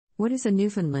What is a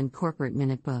Newfoundland Corporate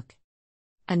Minute Book?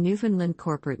 A Newfoundland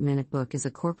Corporate Minute Book is a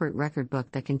corporate record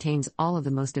book that contains all of the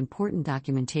most important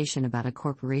documentation about a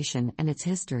corporation and its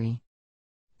history.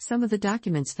 Some of the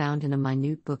documents found in a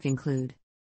Minute Book include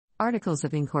articles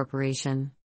of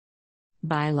incorporation,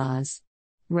 bylaws,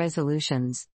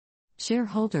 resolutions,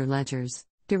 shareholder ledgers,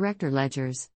 director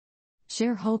ledgers,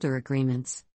 shareholder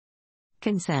agreements,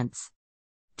 consents.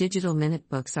 Digital minute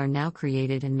books are now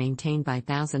created and maintained by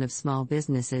thousands of small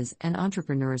businesses and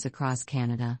entrepreneurs across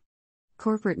Canada.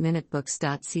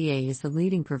 CorporateMinutebooks.ca is the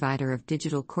leading provider of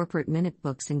digital corporate minute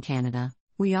books in Canada.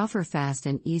 We offer fast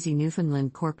and easy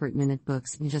Newfoundland corporate minute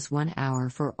books in just 1 hour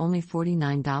for only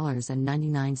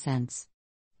 $49.99.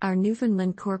 Our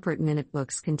Newfoundland Corporate Minute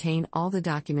Books contain all the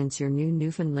documents your new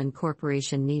Newfoundland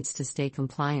corporation needs to stay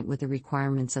compliant with the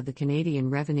requirements of the Canadian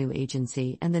Revenue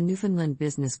Agency and the Newfoundland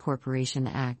Business Corporation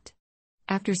Act.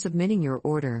 After submitting your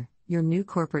order, your new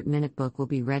Corporate Minute Book will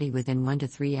be ready within 1 to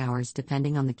 3 hours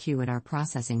depending on the queue at our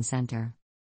processing center.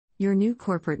 Your new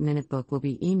Corporate Minute Book will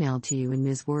be emailed to you in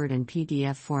Ms. Word and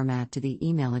PDF format to the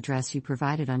email address you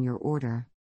provided on your order.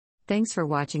 Thanks for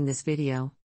watching this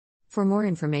video. For more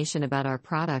information about our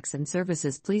products and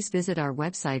services, please visit our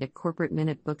website at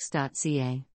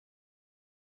CorporateMinutebooks.ca.